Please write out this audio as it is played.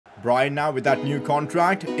Brian now with that new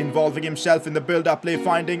contract, involving himself in the build-up play,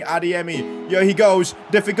 finding Adeyemi. Here he goes.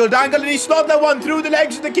 Difficult angle, and he slogged that one through the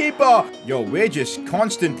legs of the keeper. Yo, we're just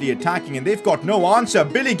constantly attacking, and they've got no answer.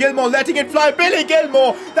 Billy Gilmore letting it fly. Billy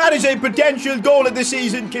Gilmore, that is a potential goal of the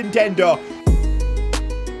season contender.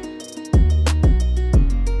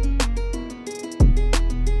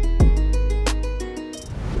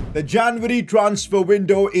 The January transfer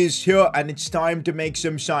window is here and it's time to make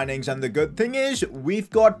some signings, and the good thing is we've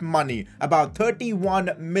got money, about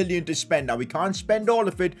 31 million to spend. Now we can't spend all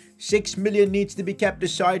of it. 6 million needs to be kept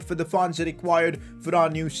aside for the funds required for our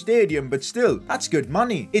new stadium, but still, that's good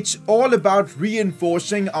money. It's all about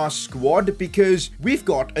reinforcing our squad because we've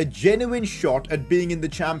got a genuine shot at being in the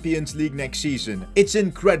Champions League next season. It's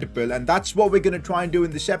incredible, and that's what we're going to try and do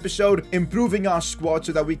in this episode, improving our squad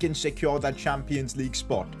so that we can secure that Champions League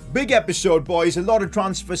spot. Big episode, boys. A lot of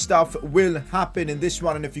transfer stuff will happen in this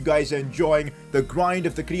one, and if you guys are enjoying the grind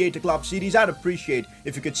of the Creator Club series, I'd appreciate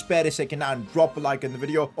if you could spare a second and drop a like in the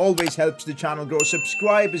video. Always helps the channel grow.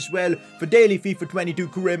 Subscribe as well for daily FIFA 22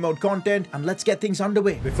 career mode content, and let's get things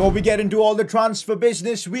underway. Before we get into all the transfer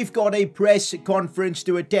business, we've got a press conference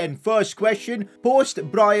to attend. First question: post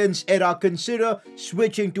Brian's era, consider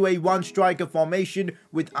switching to a one-striker formation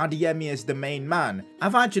with Adeyemi as the main man.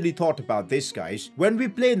 I've actually thought about this, guys. When we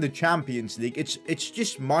play in the Champions League, it's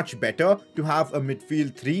just much better to have a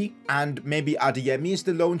midfield three and maybe Adeyemi is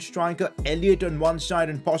the lone striker, Elliot on one side,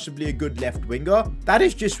 and possibly a good left winger. That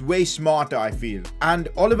is just way smarter, I feel. And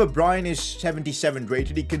Oliver Bryan is 77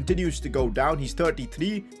 rated. He continues to go down. He's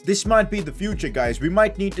 33. This might be the future, guys. We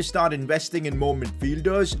might need to start investing in more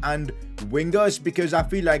midfielders and wingers because I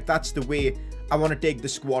feel like that's the way I want to take the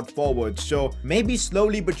squad forward. So maybe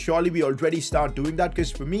slowly but surely we already start doing that, because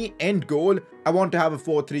for me, end goal, I want to have a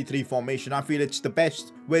 4-3-3 formation. I feel it's the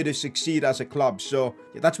best way to succeed as a club. So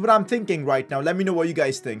yeah, that's what I'm thinking right now. Let me know what you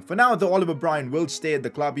guys think. For now, though, Oliver Bryan will stay at the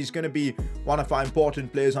club. He's going to be one of our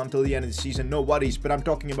important players until the end of the season. No worries, but I'm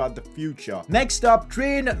talking about the future. Next up,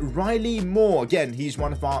 train Riley Moore. Again, he's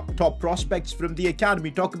one of our top prospects from the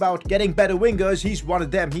academy. Talk about getting better wingers. He's one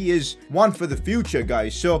of them. He is one for the future,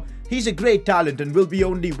 guys. So he's a great talent and will be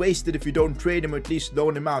only wasted if you don't trade him or at least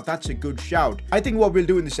loan him out. That's a good shout. I think what we'll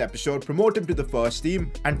do in this episode, promote him to the first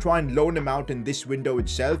team and try and loan him out in this window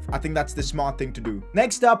itself. I think that's the smart thing to do.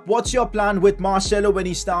 Next up, what's your plan with Marcelo when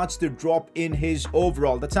he starts to drop in his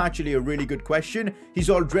overall? That's actually a really good question. He's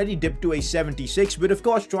already dipped to a 76, but of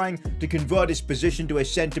course trying to convert his position to a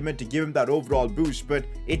sentiment to give him that overall boost, but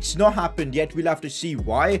it's not happened yet. We'll have to see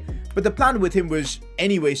why. But the plan with him was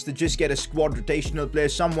anyways to just get a squad rotational player,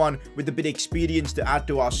 someone with a bit of experience to add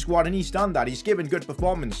to our squad, and he's done that. He's given good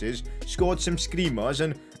performances, scored some screamers,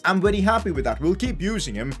 and I'm very happy with that. We'll keep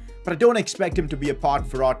using him, but I don't expect him to be a part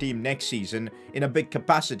for our team next season in a big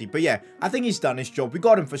capacity. But yeah, I think he's done his job. We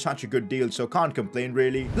got him for such a good deal, so can't complain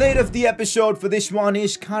really. Player of the episode for this one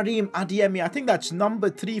is Karim Adeyemi. I think that's number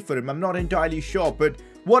 3 for him. I'm not entirely sure, but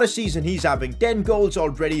what a season he's having. 10 goals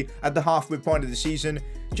already at the halfway point of the season.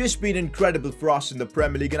 Just been incredible for us in the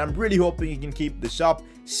Premier League, and I'm really hoping he can keep this up.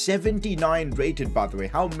 79 rated, by the way.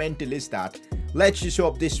 How mental is that? Let's just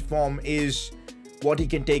hope this form is what he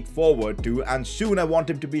can take forward to, and soon I want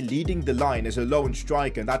him to be leading the line as a lone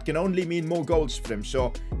striker. That can only mean more goals for him.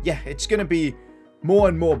 So yeah, it's gonna be more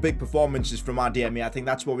and more big performances from Adeyemi. I think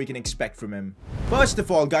that's what we can expect from him. First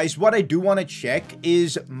of all, guys, what I do want to check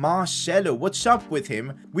is Marcelo. What's up with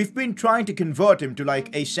him? We've been trying to convert him to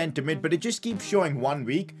like a centre mid, but it just keeps showing 1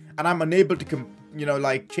 week and I'm unable to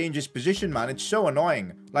change his position, man. It's so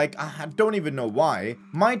annoying. Like, I don't even know why.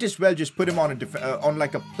 Might as well just put him on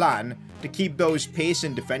like a plan to keep those pace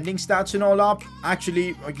and defending stats and all up.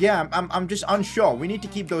 Actually, yeah, I'm just unsure. We need to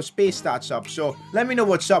keep those pace stats up. So let me know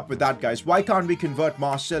what's up with that, guys. Why can't we convert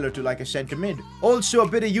Marcelo to like a centre mid? Also, a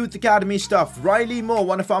bit of youth academy stuff. Riley Moore,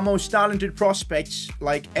 one of our most talented prospects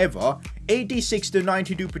like ever. 86 to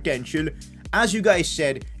 92 potential. As you guys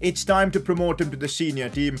said, it's time to promote him to the senior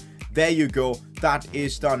team. There you go. That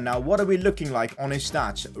is done. Now, what are we looking like on his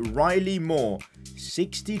stats? Riley Moore,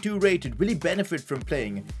 62 rated. Will he benefit from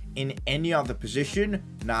playing in any other position?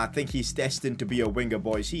 Nah, I think he's destined to be a winger,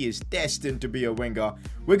 boys. He is destined to be a winger.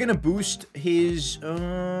 We're going to boost his...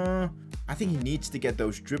 I think he needs to get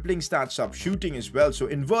those dribbling stats up, shooting as well. So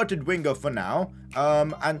inverted winger for now.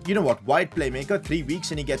 And you know what? Wide playmaker, 3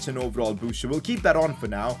 weeks and he gets an overall boost. So we'll keep that on for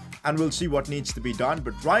now and we'll see what needs to be done.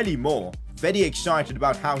 But Riley Moore, very excited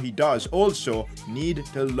about how he does. Also, need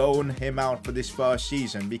to loan him out for this first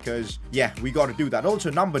season because, yeah, we got to do that. Also,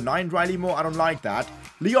 number 9, Riley Moore, I don't like that.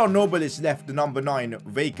 Leon Noble is left the number 9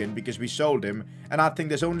 vacant because we sold him. And I think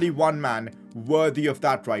there's only one man worthy of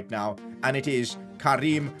that right now. And it is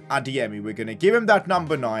Karim Adeyemi. We're going to give him that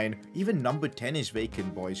number 9. Even number 10 is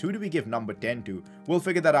vacant, boys. Who do we give number 10 to? We'll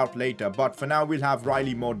figure that out later. But for now, we'll have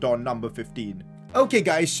Riley Mordon, number 15. Okay,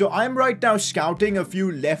 guys, so I'm right now scouting a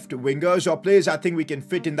few left wingers or players I think we can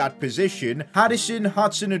fit in that position. Harrison,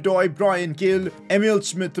 Hudson-Odoi, Brian Gill, Emil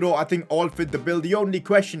Smith-Rowe, I think all fit the bill. The only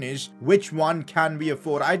question is, which one can we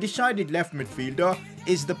afford? I decided left midfielder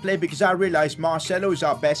is the play because I realized Marcelo is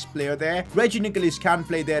our best player there. Reggie Nicholas can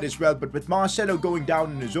play there as well, but with Marcelo going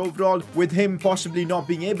down in his overall, with him possibly not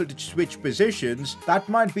being able to switch positions, that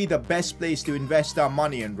might be the best place to invest our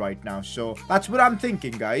money in right now. So that's what I'm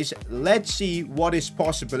thinking, guys. Let's see what is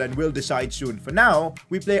possible and we'll decide soon. For now,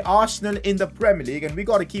 we play Arsenal in the Premier League and we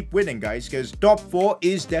got to keep winning, guys, because top 4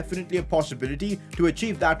 is definitely a possibility. To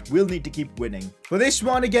achieve that, we'll need to keep winning. For this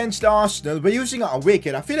one against Arsenal, we're using our away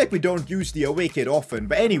kit. I feel like we don't use the away kit often,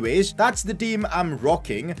 but anyways, that's the team I'm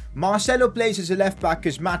rocking. Marcelo plays as a left back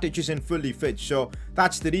because Matic isn't fully fit, so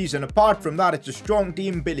that's the reason. Apart from that, it's a strong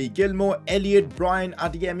team. Billy Gilmore, Elliot, Brian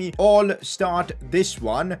Adeyemi all start this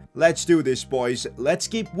one. Let's do this, boys. Let's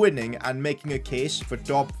keep winning and making a case for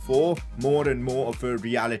top 4 more and more of a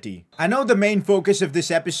reality. I know the main focus of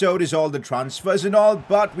this episode is all the transfers and all,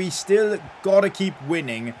 but we still gotta keep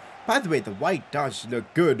winning. By the way, the white does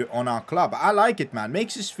look good on our club. I like it, man.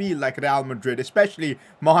 Makes us feel like Real Madrid, especially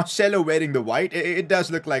Marcelo wearing the white. It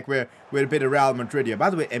does look like we're a bit of Real Madrid here.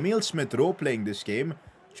 By the way, Emil Smith-Rowe playing this game.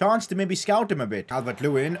 Chance to maybe scout him a bit.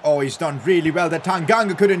 Calvert-Lewin. Oh, he's done really well. The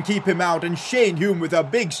Tanganga couldn't keep him out. And Shane Hume with a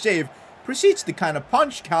big save proceeds to kind of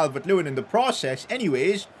punch Calvert-Lewin in the process.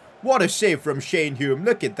 Anyways, what a save from Shane Hume.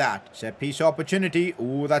 Look at that. Set piece opportunity.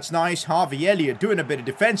 Oh, that's nice. Harvey Elliott doing a bit of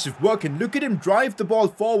defensive work. And look at him drive the ball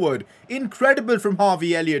forward. Incredible from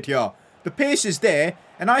Harvey Elliott here. The pace is there.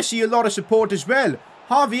 And I see a lot of support as well.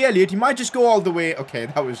 Harvey Elliott, he might just go all the way. Okay,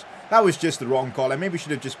 that was just the wrong call. I maybe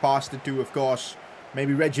should have just passed it to, of course,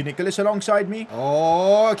 maybe Reggie Nicholas alongside me.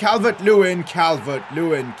 Oh, Calvert-Lewin,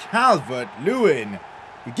 Calvert-Lewin, Calvert-Lewin.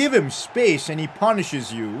 You give him space and he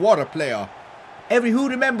punishes you. What a player. Who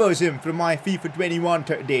remembers him from my FIFA 21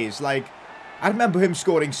 days? Like, I remember him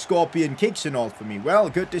scoring scorpion kicks and all for me. Well,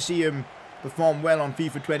 good to see him perform well on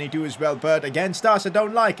FIFA 22 as well. But against us, I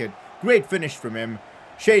don't like it. Great finish from him.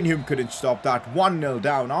 Shane Hume couldn't stop that. 1-0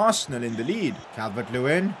 down. Arsenal in the lead.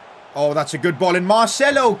 Calvert-Lewin. Oh, that's a good ball in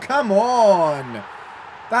Marcelo. Come on.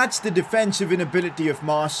 That's the defensive inability of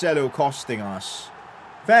Marcelo costing us.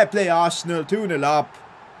 Fair play, Arsenal. 2-0 up.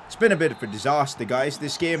 It's been a bit of a disaster, guys.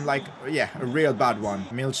 This game, like, yeah, a real bad one.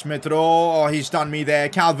 Emil Smith-Rowe. Oh, he's done me there.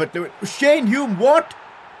 Calvert-Lewin. Shane Hume, what?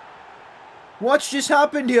 What's just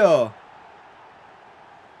happened here?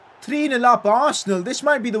 3-0 up Arsenal. This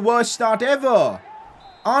might be the worst start ever.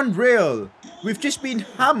 Unreal. We've just been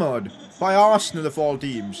hammered by Arsenal of all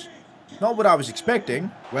teams. Not what I was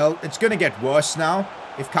expecting. Well, it's going to get worse now.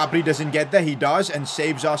 If Capri doesn't get there, he does and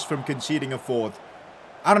saves us from conceding a 4th.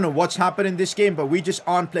 I don't know what's happened in this game, but we just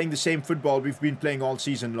aren't playing the same football we've been playing all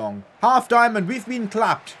season long. Half time and we've been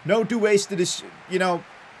clapped. No two ways to this, you know,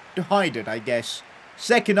 to hide it, I guess.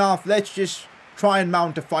 Second half, let's just try and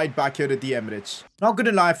mount a fight back here at the Emirates. Not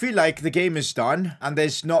gonna lie, I feel like the game is done and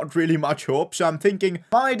there's not really much hope. So I'm thinking,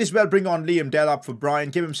 might as well bring on Liam Delap for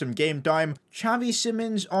Brian, give him some game time. Xavi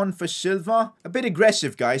Simons on for Silva. A bit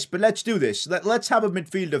aggressive, guys, but let's do this. Let's have a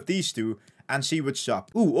midfield of these two and see what's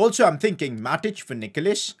up. Ooh, also I'm thinking Matic for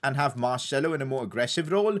Nicholas and have Marcelo in a more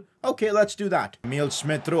aggressive role. Okay, let's do that. Emil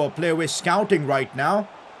Smith-Rowe, a player we're scouting right now.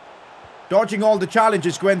 Dodging all the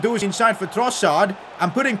challenges. Guendouzi inside for Trossard.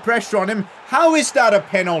 I'm putting pressure on him. How is that a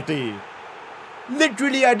penalty?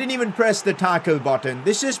 Literally, I didn't even press the tackle button.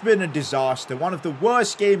 This has been a disaster. One of the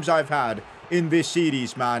worst games I've had in this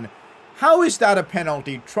series, man. How is that a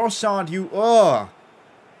penalty? Trossard, you... Oh.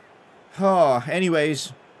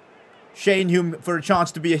 Anyways. Shane Hume, for a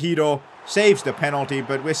chance to be a hero, saves the penalty,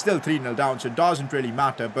 but we're still 3-0 down, so it doesn't really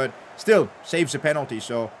matter. But still, saves the penalty,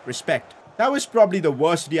 so respect. That was probably the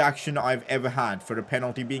worst reaction I've ever had for a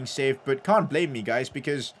penalty being saved, but can't blame me, guys,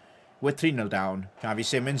 because we're 3-0 down. Xavi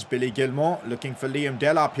Simons, Billy Gilmore, looking for Liam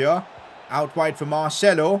Delap here. Out wide for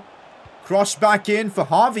Marcelo. Cross back in for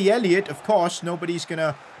Harvey Elliott. Of course, nobody's going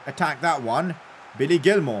to attack that one. Billy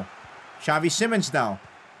Gilmore. Xavi Simons now.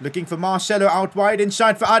 Looking for Marcelo out wide.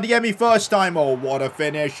 Inside for Adeyemi first time. Oh, what a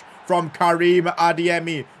finish from Karim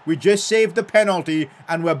Adeyemi. We just saved the penalty,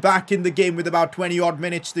 and we're back in the game with about 20-odd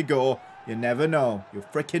minutes to go. You never know. You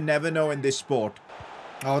freaking never know in this sport.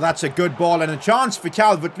 Oh, that's a good ball and a chance for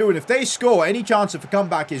Calvert-Lewin. If they score, any chance of a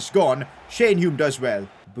comeback is gone. Shane Hume does well.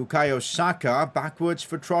 Bukayo Saka backwards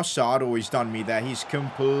for Trossard. Oh, he's done me there. He's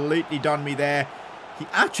completely done me there. He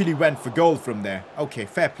actually went for goal from there. Okay,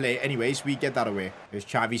 fair play. Anyways, we get that away. There's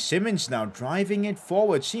Xavi Simons now driving it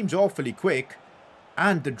forward. Seems awfully quick.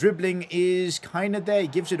 And the dribbling is kind of there. He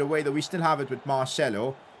gives it away, though. We still have it with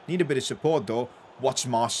Marcelo. Need a bit of support, though. What's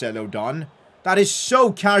Marcelo done? That is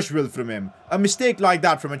so casual from him. A mistake like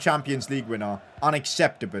that from a Champions League winner.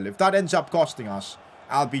 Unacceptable. If that ends up costing us,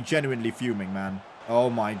 I'll be genuinely fuming, man. Oh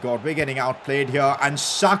my god, we're getting outplayed here. And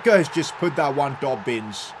Saka has just put that one top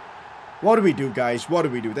bins. What do we do, guys? What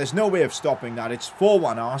do we do? There's no way of stopping that. It's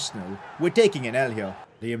 4-1 Arsenal. We're taking an L here.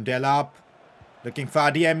 Liam Delap. Looking for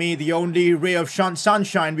Adeyemi, the only ray of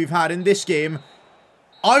sunshine we've had in this game.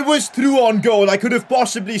 I was through on goal. I could have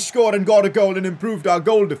possibly scored and got a goal and improved our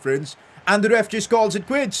goal difference. And the ref just calls it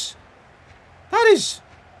quits. That is...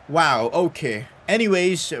 wow, okay.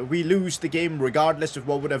 Anyways, we lose the game regardless of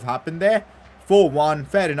what would have happened there. 4-1,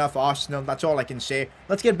 fair enough, Arsenal. That's all I can say.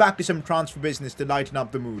 Let's get back to some transfer business to lighten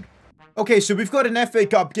up the mood. Okay, so we've got an FA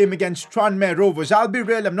Cup game against Tranmere Rovers. I'll be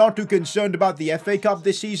real, I'm not too concerned about the FA Cup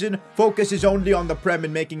this season. Focus is only on the Prem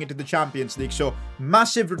and making it to the Champions League. So,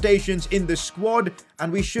 massive rotations in the squad,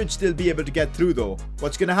 and we should still be able to get through though.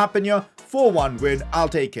 What's going to happen here? 4-1 win, I'll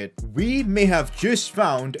take it. We may have just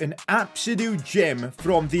found an absolute gem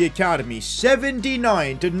from the academy.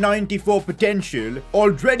 79 to 94 potential,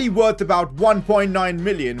 already worth about 1.9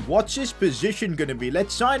 million. What's his position going to be?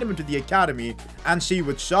 Let's sign him into the academy and see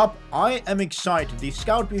what's up. I am excited. The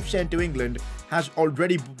scout we've sent to England has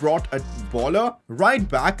already brought a baller. Right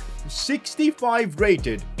back, 65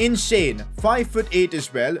 rated. Insane. 5'8"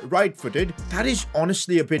 as well, right-footed. That is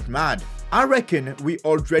honestly a bit mad. I reckon we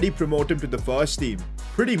already promote him to the first team.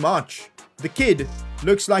 Pretty much. The kid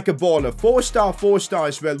looks like a baller. 4-star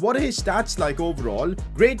as well. What are his stats like overall?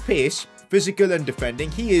 Great pace. Physical and defending.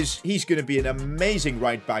 He's going to be an amazing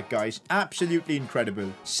right back, guys. Absolutely incredible.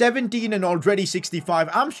 17 and already 65.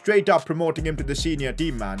 I'm straight up promoting him to the senior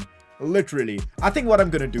team, man. Literally. I think what I'm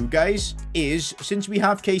going to do, guys, is since we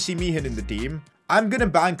have Casey Meehan in the team, I'm going to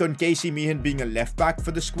bank on Casey Meehan being a left back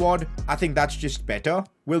for the squad. I think that's just better.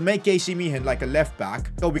 We'll make Casey Meehan like a left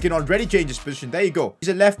back. Oh, we can already change his position. There you go. He's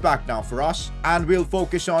a left back now for us. And we'll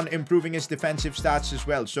focus on improving his defensive stats as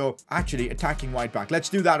well. So, actually, attacking right back. Let's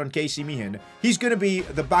do that on Casey Meehan. He's going to be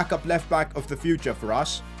the backup left back of the future for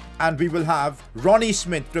us. And we will have Ronnie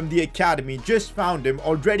Smith from the academy. Just found him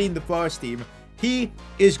already in the first team. He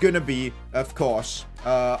is going to be, of course,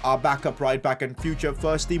 our backup right back and future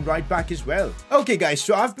first team right back as well. Okay, guys,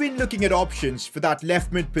 so I've been looking at options for that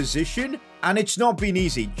left mid position, and it's not been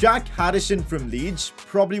easy. Jack Harrison from Leeds,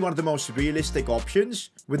 probably one of the most realistic options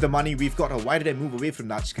with the money we've got. Oh, why did I move away from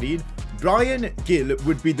that screen? Brian Gill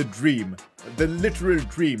would be the dream. The literal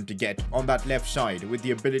dream to get on that left side with the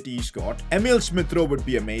ability he's got. Emil Smith-Rowe would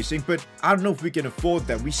be amazing, but I don't know if we can afford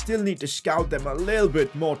them. We still need to scout them a little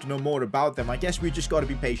bit more to know more about them. I guess we just got to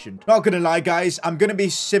be patient. Not gonna lie, guys, I'm gonna be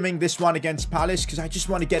simming this one against Palace because I just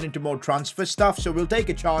want to get into more transfer stuff, so we'll take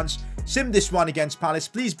a chance. Sim this one against Palace.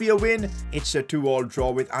 Please be a win. It's a 2-all draw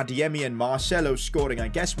with Adeyemi and Marcelo scoring. I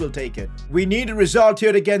guess we'll take it. We need a result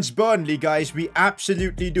here against Burnley, guys. We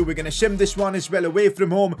absolutely do. We're gonna sim this one as well away from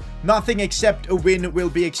home. Nothing except a win will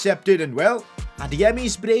be accepted, and well,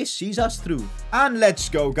 Adeyemi's brace sees us through. And let's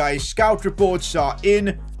go, guys. Scout reports are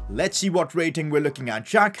in. Let's see what rating we're looking at.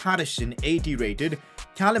 Jack Harrison, 80 rated.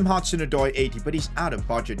 Callum Hudson-Odoi, 80, but he's out of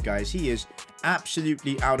budget, guys. He is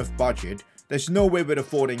absolutely out of budget. There's no way we're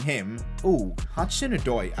affording him. Oh,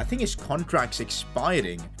 Hudson-Odoi, I think his contract's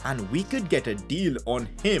expiring, and we could get a deal on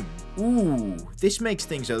him. Ooh, this makes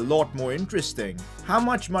things a lot more interesting. How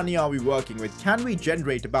much money are we working with? Can we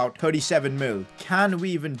generate about 37 mil? Can we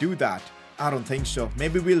even do that? I don't think so.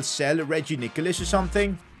 Maybe we'll sell Reggie Nicholas or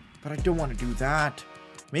something, but I don't want to do that.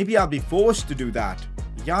 Maybe I'll be forced to do that.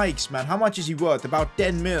 Yikes, man. How much is he worth? About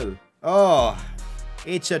 10 mil. Oh,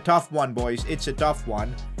 it's a tough one, boys. It's a tough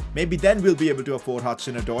one. Maybe then we'll be able to afford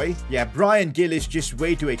Hudson-Odoi. Yeah, Brian Gill is just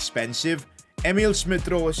way too expensive. Emil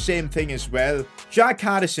Smith-Rowe, same thing as well. Jack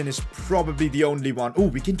Harrison is probably the only one. Oh,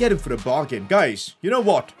 we can get him for a bargain. Guys, you know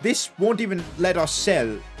what? This won't even let us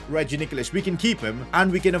sell Reggie Nicholas. We can keep him,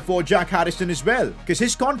 and we can afford Jack Harrison as well, because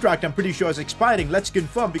his contract, I'm pretty sure, is expiring. Let's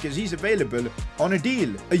confirm, because he's available on a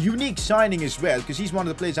deal. A unique signing as well, because he's one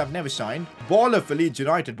of the players I've never signed. Baller for Leeds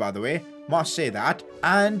United, by the way. Must say that.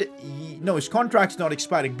 And no, his contract's not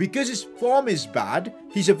expiring because his form is bad.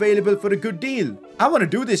 He's available for a good deal. I want to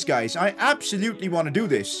do this, guys. I absolutely want to do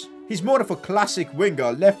this. He's more of a classic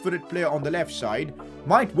winger, left-footed player on the left side.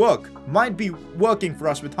 Might work. Might be working for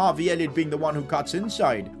us with Harvey Elliott being the one who cuts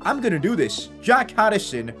inside. I'm going to do this. Jack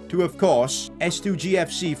Harrison to, of course,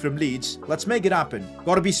 S2GFC from Leeds. Let's make it happen.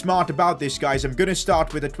 Got to be smart about this, guys. I'm going to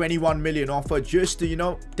start with a 21 million offer just to, you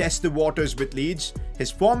know, test the waters with Leeds. His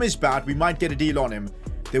form is bad. We might get a deal on him.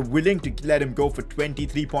 They're willing to let him go for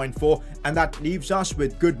 23.4, and that leaves us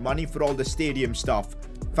with good money for all the stadium stuff.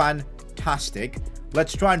 Fantastic.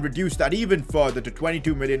 Let's try and reduce that even further to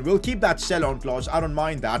 22 million. We'll keep that sell-on clause. I don't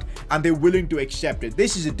mind that. And they're willing to accept it.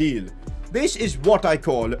 This is a deal. This is what I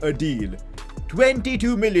call a deal.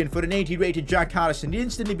 22 million for an 80 rated Jack Harrison. He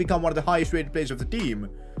instantly become one of the highest rated players of the team.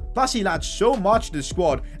 Plus, he'll add so much to the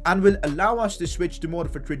squad and will allow us to switch to more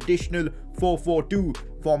of a traditional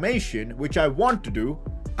 4-4-2 formation, which I want to do.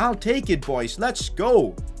 I'll take it, boys. Let's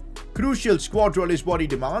go. Crucial squad role is what he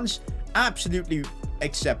demands. Absolutely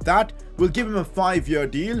accept that. We'll give him a 5-year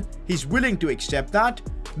deal. He's willing to accept that.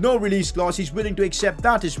 No release clause. He's willing to accept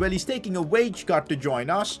that as well. He's taking a wage cut to join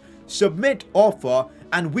us. Submit offer.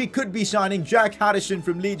 And we could be signing Jack Harrison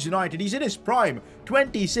from Leeds United. He's in his prime.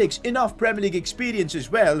 26. Enough Premier League experience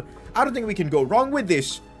as well. I don't think we can go wrong with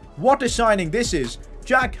this. What a signing this is.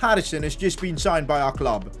 Jack Harrison has just been signed by our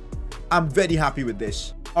club. I'm very happy with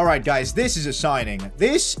this. Alright guys, this is a signing.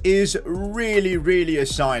 This is really, really a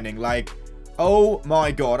signing. Like, oh my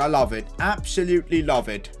god, I love it. Absolutely love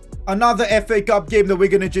it. Another FA Cup game that we're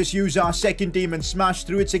going to just use our second team and smash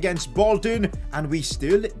through. It's against Bolton. And we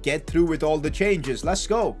still get through with all the changes. Let's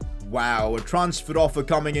go. Wow, a transfer offer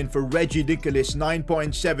coming in for Reggie Nicholas,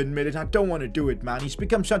 9.7 million. I don't want to do it, man. He's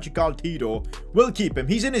become such a cult hero. We'll keep him.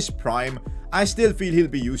 He's in his prime. I still feel he'll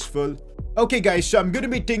be useful. Okay guys, so I'm going to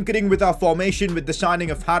be tinkering with our formation with the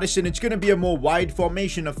signing of Harrison. It's going to be a more wide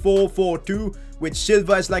formation, a 4-4-2 with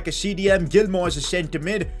Silva as like a CDM, Gilmore as a centre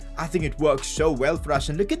mid. I think it works so well for us.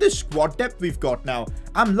 And look at the squad depth we've got now.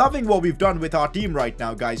 I'm loving what we've done with our team right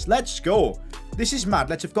now, guys. Let's go. This is mad.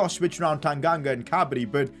 Let's of course switch around Tanganga and Kabri,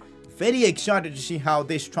 but very excited to see how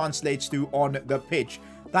this translates to on the pitch.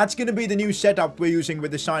 That's going to be the new setup we're using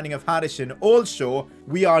with the signing of Harrison. Also,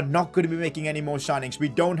 we are not going to be making any more signings. We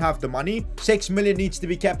don't have the money. 6 million needs to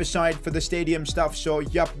be kept aside for the stadium stuff. So,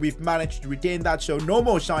 yep, we've managed to retain that. So, no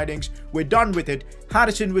more signings. We're done with it.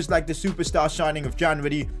 Harrison was like the superstar signing of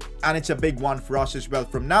January. And it's a big one for us as well.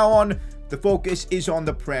 From now on, the focus is on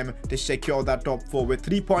the Prem to secure that top 4. With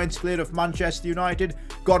 3 points clear of Manchester United.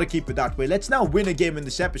 Got to keep it that way. Let's now win a game in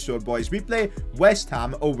this episode, boys. We play West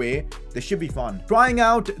Ham away. This should be fun. Trying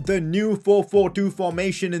out the new 4-4-2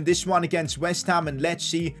 formation in this one against West Ham. And let's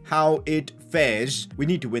see how it fares. We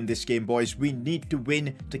need to win this game, boys. We need to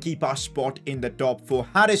win to keep our spot in the top 4.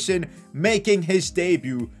 Harrison making his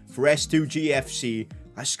debut for S2GFC.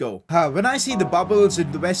 Let's go. When I see the bubbles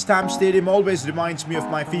in the West Ham Stadium, always reminds me of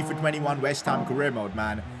my FIFA 21 West Ham career mode,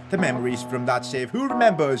 man. The memories from that save. Who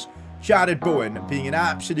remembers Jared Bowen being an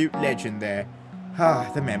absolute legend there?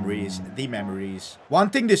 The memories. The memories. One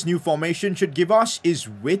thing this new formation should give us is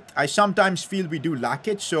width. I sometimes feel we do lack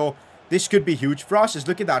it, so this could be huge for us. Just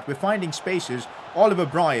look at that. We're finding spaces. Oliver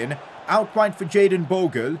Bryan. Out wide for Jaden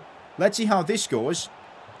Bogle. Let's see how this goes.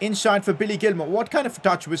 Inside for Billy Gilmore. What kind of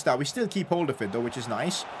touch was that? We still keep hold of it though, which is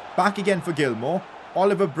nice. Back again for Gilmore.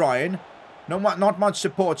 Oliver Bryan. Not much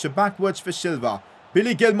support, so backwards for Silva.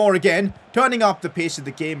 Billy Gilmore again. Turning up the pace of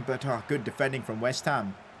the game, but good defending from West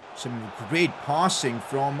Ham. Some great passing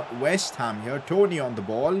from West Ham here. Tony on the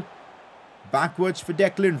ball. Backwards for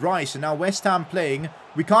Declan Rice. And now West Ham playing.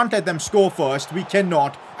 We can't let them score first. We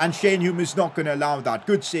cannot. And Shane Hume is not going to allow that.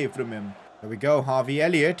 Good save from him. There we go. Harvey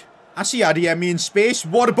Elliott. I see Adeyemi in space.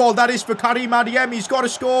 What a ball that is for Karim Adeyemi. He's got to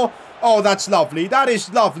score. Oh, that's lovely. That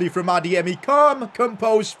is lovely from Adeyemi. Calm,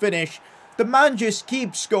 composed finish. The man just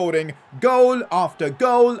keeps scoring goal after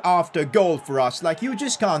goal after goal for us. Like, you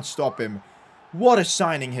just can't stop him. What a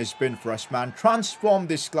signing has been for us, man. Transformed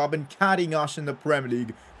this club and carrying us in the Premier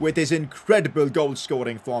League with his incredible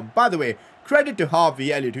goal-scoring form. By the way, credit to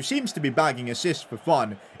Harvey Elliott, who seems to be bagging assists for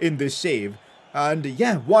fun in this save. And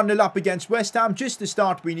yeah, 1-0 up against West Ham. Just the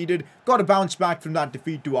start we needed. Got to bounce back from that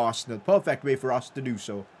defeat to Arsenal. Perfect way for us to do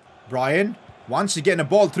so. Bryan. Once again, a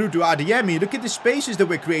ball through to Adeyemi. Look at the spaces that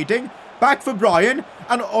we're creating. Back for Bryan.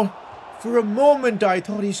 And oh, for a moment, I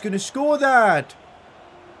thought he's going to score that.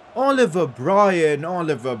 Oliver Bryan.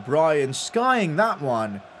 Oliver Bryan. Skying that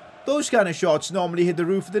one. Those kind of shots normally hit the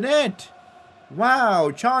roof of the net.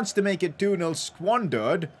 Wow. Chance to make it 2-0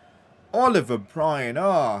 squandered. Oliver Bryan,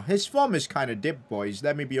 his form is kind of dipped, boys,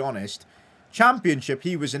 let me be honest. Championship,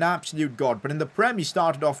 he was an absolute god, but in the Prem, he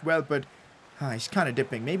started off well, but he's kind of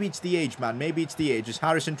dipping. Maybe it's the age, man, maybe it's the age. As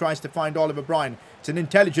Harrison tries to find Oliver Bryan, it's an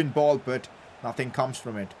intelligent ball, but nothing comes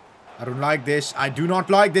from it. I don't like this. I do not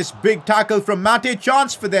like this. Big tackle from Mate.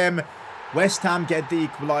 Chance for them. West Ham get the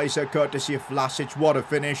equaliser courtesy of Vlasic. What a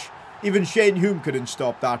finish. Even Shane Hume couldn't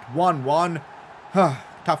stop that. 1-1.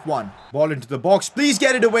 Tough one. Ball into the box. Please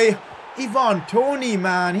get it away. Ivan Toney,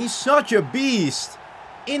 man. He's such a beast.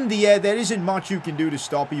 In the air, there isn't much you can do to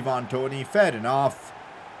stop Ivan Toney. Fair enough.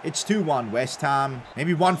 It's 2-1 West Ham.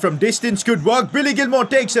 Maybe one from distance could work. Billy Gilmore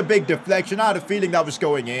takes a big deflection. I had a feeling that was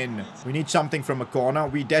going in. We need something from a corner.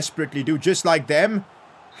 We desperately do, just like them.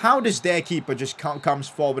 How does their keeper just comes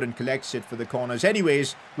forward and collects it for the corners?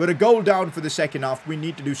 Anyways, we're a goal down for the second half. We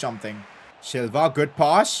need to do something. Silva, good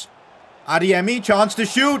pass. Adeyemi, chance to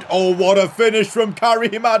shoot. Oh, what a finish from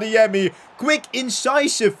Karim Adeyemi. Quick,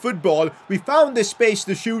 incisive football. We found the space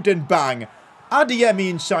to shoot and bang. Adeyemi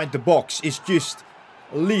inside the box is just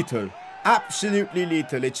lethal. Absolutely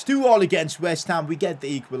lethal. It's 2-2 against West Ham. We get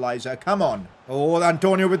the equaliser. Come on. Oh,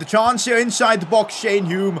 Antonio with the chance here. Inside the box, Shane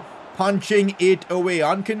Hume punching it away.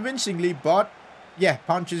 Unconvincingly, but yeah,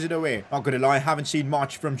 punches it away. Not gonna lie, I haven't seen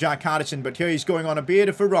much from Jack Harrison, but here he's going on a bit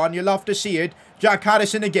of a run. You love to see it. Jack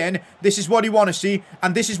Harrison again. This is what you want to see,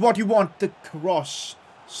 and this is what you want. The cross.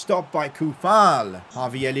 Stopped by Koufal.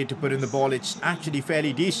 Harvey Elliott to put in the ball. It's actually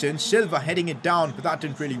fairly decent. Silva heading it down, but that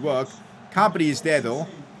didn't really work. Cabri is there though.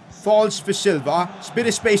 Falls for Silva. Bit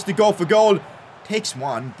of space to go for goal. Takes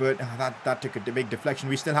one, but that took a big deflection.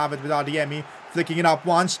 We still have it with Adeyemi. Flicking it up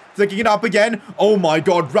once. Flicking it up again. Oh my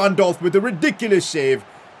god, Randolph with a ridiculous save.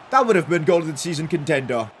 That would have been goal of the season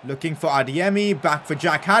contender. Looking for Adeyemi. Back for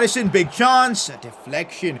Jack Harrison. Big chance. A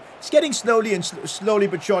deflection. It's getting slowly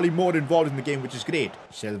but surely more involved in the game, which is great.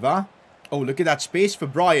 Silva. Oh, look at that space for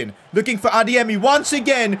Brian. Looking for Adeyemi once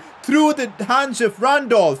again. Through the hands of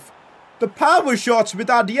Randolph. The power shots with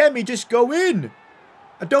Adeyemi just go in.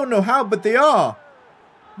 I don't know how, but they are.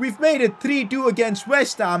 We've made it 3-2 against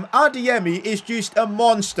West Ham. Adeyemi is just a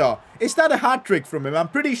monster. Is that a hat-trick from him? I'm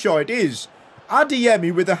pretty sure it is.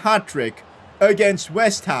 Adeyemi with a hat-trick against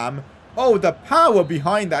West Ham. Oh, the power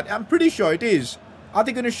behind that. I'm pretty sure it is. Are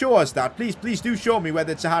they going to show us that? Please do show me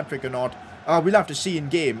whether it's a hat-trick or not. We'll have to see in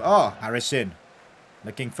game. Oh, Harrison.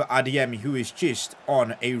 Looking for Adeyemi, who is just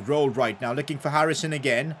on a roll right now. Looking for Harrison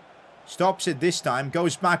again. Stops it this time.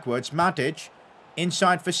 Goes backwards. Matic.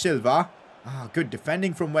 Inside for Silva. Good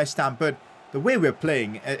defending from West Ham. But the way we're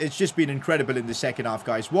playing, it's just been incredible in the second half,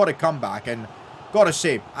 guys. What a comeback. And gotta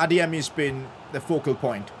say, Adeyemi has been the focal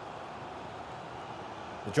point.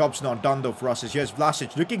 The job's not done though for us, as here's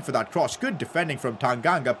Vlasic looking for that cross. Good defending from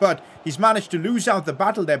Tanganga, but he's managed to lose out the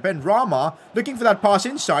battle there. Ben Rama looking for that pass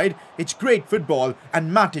inside. It's great football,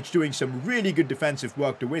 and Matic doing some really good defensive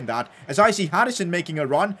work to win that. As I see Harrison making a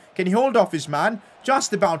run. Can he hold off his man?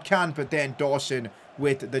 Just about can, but then Dawson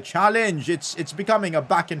with the challenge. It's becoming a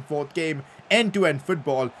back and forth game, end-to-end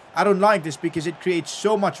football. I don't like this because it creates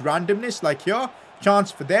so much randomness. Like here,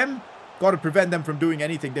 chance for them. Got to prevent them from doing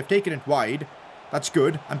anything. They've taken it wide. That's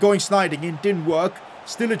good. I'm going sliding in. Didn't work.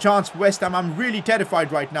 Still a chance for West Ham. I'm really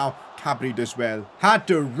terrified right now. Cabri does well. Had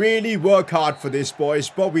to really work hard for this, boys,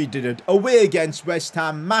 but we did it. Away against West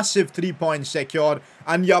Ham. Massive 3 points secured.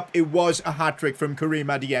 And yup, it was a hat-trick from Karim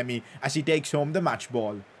Adeyemi as he takes home the match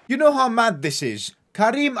ball. You know how mad this is?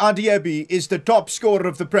 Karim Adeyemi is the top scorer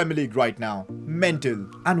of the Premier League right now. Mental.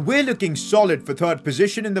 And we're looking solid for third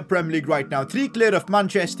position in the Premier League right now. 3 clear of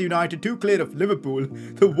Manchester United, 2 clear of Liverpool.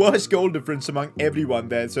 The worst goal difference among everyone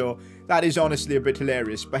there. So that is honestly a bit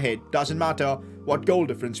hilarious. But hey, doesn't matter what goal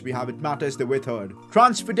difference we have. It matters that we're third.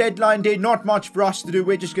 Transfer deadline day, not much for us to do.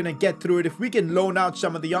 We're just going to get through it. If we can loan out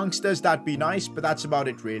some of the youngsters, that'd be nice. But that's about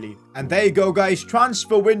it, really. And there you go, guys.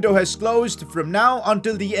 Transfer window has closed. From now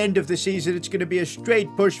until the end of the season, it's going to be a straight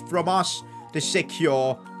push from us to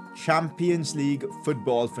secure Champions League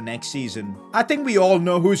football for next season. I think we all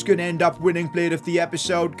know who's going to end up winning player of the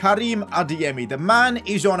episode. Karim Adeyemi. The man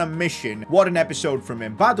is on a mission. What an episode from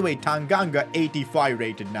him. By the way, Tanganga 85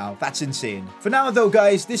 rated now. That's insane. For now though,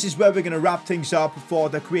 guys, this is where we're going to wrap things up for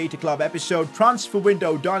the Creator Club episode. Transfer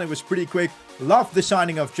window done. It was pretty quick. Love the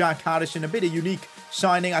signing of Jack Harrison. A bit of unique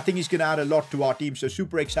signing. I think he's going to add a lot to our team, so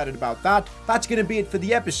super excited about that. That's going to be it for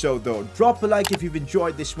the episode though. Drop a like if you've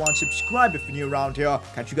enjoyed this one. Subscribe if you're new around here.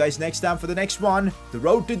 Catch you guys next time for the next one. The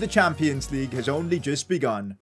road to the Champions League has only just begun.